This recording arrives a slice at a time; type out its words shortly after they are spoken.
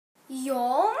Yo,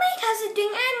 mate, how's it doing?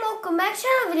 And welcome back to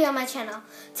another video on my channel.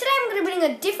 Today I'm going to bring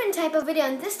a different type of video,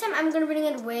 and this time I'm going to bring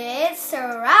it with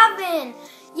Sravin.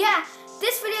 Yeah,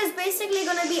 this video is basically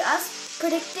going to be us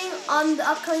predicting on the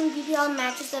upcoming BPL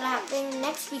matches that are happening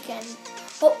next weekend.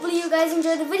 Hopefully you guys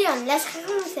enjoy the video, and let's get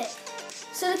on with it.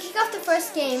 So to kick off the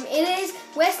first game, it is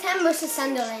West Ham versus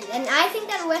Sunderland, and I think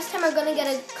that West Ham are going to get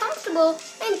a comfortable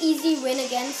and easy win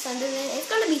against Sunderland. It's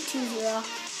going to be 2-0.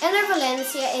 Enner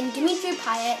Valencia and Dimitri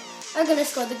Payet are going to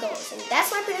score the goals. And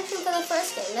that's my prediction for the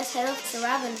first game. Let's head off to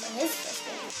Ravin for his first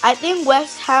game. I think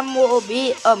West Ham will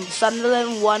beat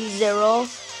Sunderland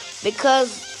 1-0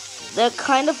 because they're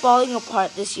kind of falling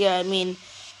apart this year. I mean,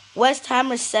 West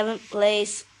Ham is 7th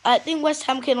place. I think West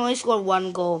Ham can only score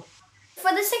 1 goal.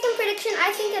 For the second prediction,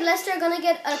 I think that Leicester are going to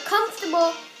get a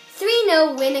comfortable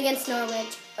 3-0 win against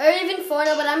Norwich. Or even 4-0,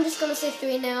 but I'm just going to say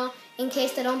 3-0 in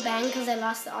case they don't bang because they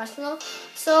lost to Arsenal.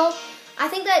 So I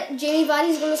think that Jamie Vardy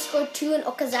is going to score 2 and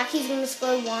Okazaki is going to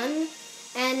score 1.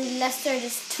 And Leicester is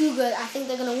just too good. I think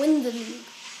they're going to win the league.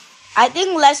 I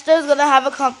think Leicester is going to have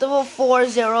a comfortable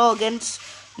 4-0 against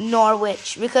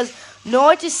Norwich because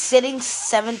Norwich is sitting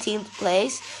 17th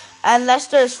place and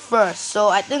Leicester is 1st. So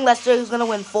I think Leicester is going to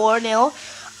win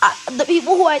 4-0. The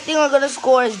people who I think are going to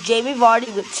score is Jamie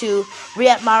Vardy with 2,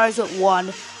 Riyad Mahrez with 1,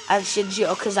 and Shinji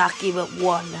Okazaki with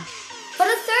 1. For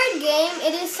the third game,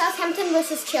 it is Southampton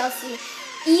versus Chelsea.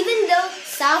 Even though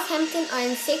Southampton are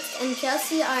in 6th and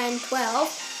Chelsea are in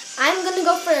 12th, I'm going to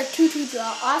go for a 2-2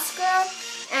 draw. Oscar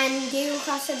and Diego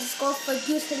Costa to score for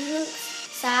Goose Hiddleston's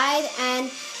side, and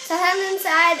Southampton's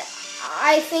side,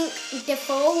 I think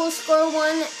Defoe will score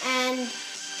 1 and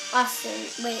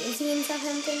Austin. Wait, is he in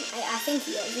Southampton? I think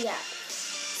he is, yeah.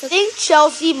 I think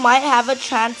Chelsea might have a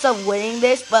chance of winning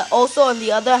this, but also on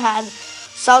the other hand,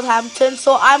 Southampton.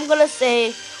 So I'm going to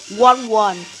say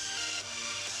 1-1.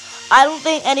 I don't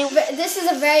think any... This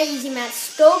is a very easy match.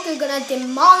 Stoke are going to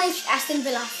demolish Aston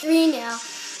Villa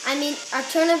 3-0. I mean,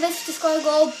 Artunovic to score a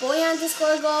goal, Boyan to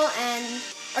score a goal, and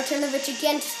Artunovic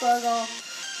again to score a goal.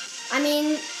 I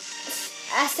mean,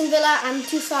 Aston Villa, I'm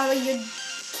too sorry.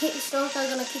 Stoke are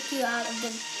going to kick you out of the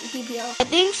BPL. I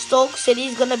think Stoke City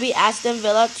is going to beat Aston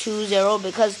Villa 2-0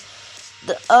 because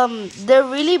they're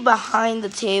really behind the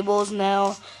tables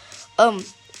now. I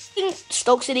think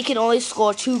Stoke City can only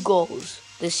score 2 goals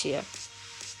this year.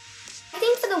 I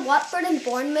think for the Watford and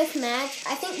Bournemouth match,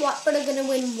 I think Watford are going to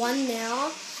win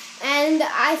 1-0. And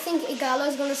I think Igalo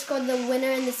is going to score the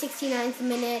winner in the 69th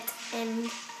minute.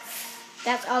 And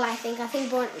that's all I think. I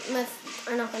think Bournemouth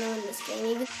are not going to win this game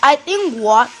either. I think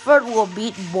Watford will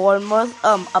beat Bournemouth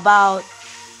about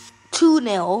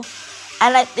 2-0.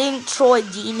 And I think Troy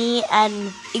Deeney and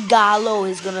Igalo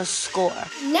is going to score.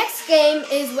 Next game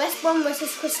is West Brom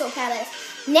versus Crystal Palace.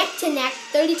 Neck to neck,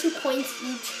 32 points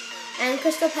each. And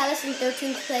Crystal Palace in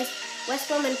 13th place, West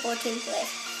Brom in 14th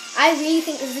place. I really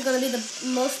think this is going to be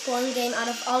the most boring game out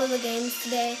of all of the games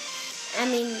today. I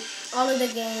mean, all of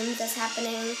the games that's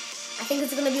happening. I think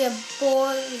it's going to be a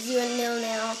bore 0-0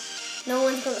 now. No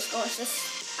one's going to score. It's just,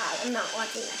 I'm not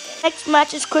watching that game. Next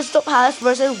match is Crystal Palace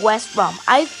versus West Brom.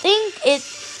 I think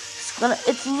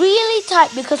it's really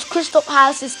tight because Crystal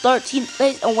Palace is 13th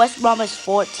place and West Brom is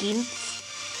 14th.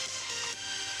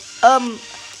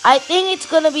 I think it's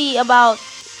going to be about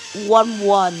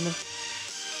 1-1.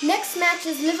 Next match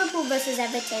is Liverpool versus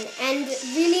Everton. And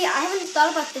really, I haven't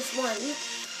thought about this one.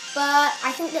 But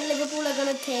I think that Liverpool are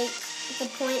going to take the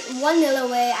point 1-0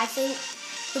 away. I think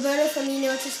Roberto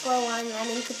Firmino to score 1. I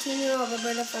mean, Coutinho or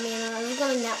Roberto Firmino are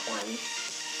going to net 1.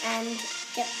 And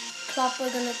Klopp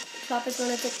is going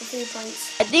to take the 3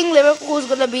 points. I think Liverpool is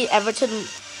going to beat Everton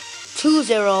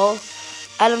 2-0.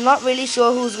 And I'm not really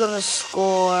sure who's going to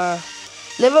score.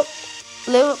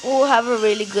 Liverpool have a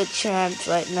really good chance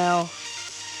right now.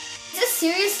 Is this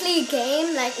seriously a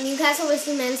game like Newcastle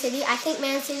versus Man City? I think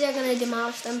Man City are going to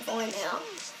demolish them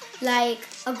 4-0. Like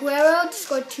Aguero to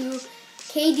score 2,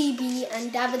 KDB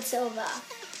and David Silva,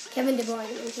 Kevin De Bruyne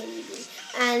and KDB.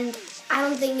 And I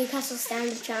don't think Newcastle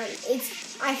stand a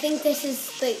chance. I think this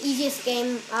is the easiest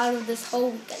game out of this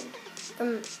whole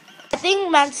weekend. I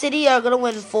think Man City are going to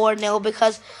win 4-0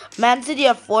 because Man City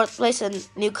are 4th place and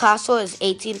Newcastle is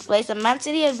 18th place. And Man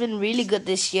City has been really good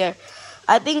this year.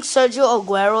 I think Sergio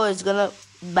Aguero is going to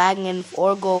bang in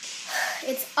 4 goals.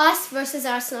 It's us versus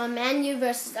Arsenal, Man U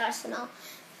versus Arsenal.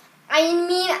 I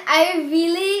mean, I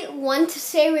really want to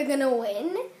say we're going to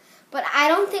win, but I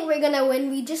don't think we're going to win.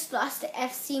 We just lost to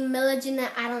FC Milligina.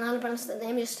 I don't know how to pronounce that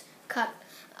name. Just cut.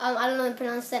 I don't know how to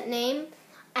pronounce that name.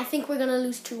 I think we're going to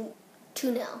lose 2-0.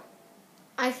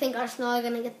 I think Arsenal are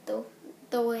going to get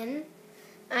the win.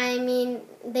 I mean,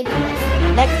 they beat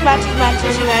us. Next match is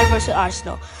Manchester United versus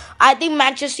Arsenal. I think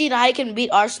Manchester United can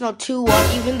beat Arsenal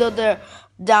 2-1, even though they're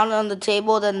down on the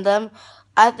table than them.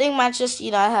 I think Manchester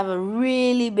United have a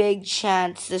really big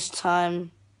chance this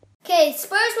time. Okay,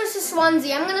 Spurs versus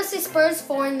Swansea. I'm gonna say Spurs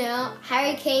 4-0.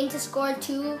 Harry Kane to score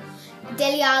 2.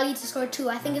 Dele Alli to score 2.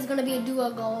 I think it's gonna be a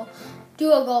duo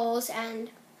goals,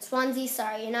 and Swansea,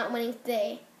 sorry, you're not winning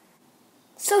today.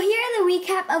 So here are the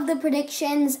recap of the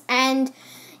predictions, and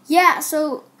yeah,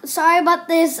 so sorry about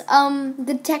this.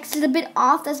 The text is a bit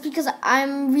off. That's because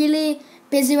I'm really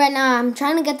busy right now. I'm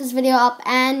trying to get this video up,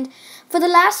 and for the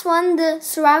last one, the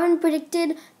Saravan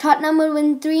predicted Tottenham would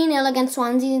win 3-0 against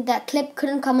Swansea. That clip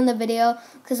couldn't come in the video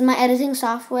because my editing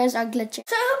softwares are glitching.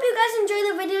 So I hope you guys enjoyed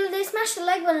the video today. Smash the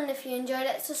like button if you enjoyed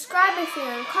it. Subscribe if you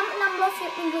want. Comment down below if you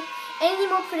want me to do any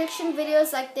more prediction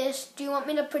videos like this. Do you want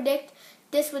me to predict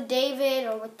this with David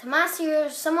or with Tomasi or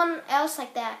someone else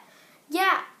like that?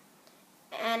 Yeah.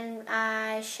 And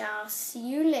I shall see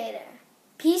you later.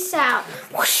 Peace out.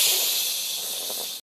 Whoosh.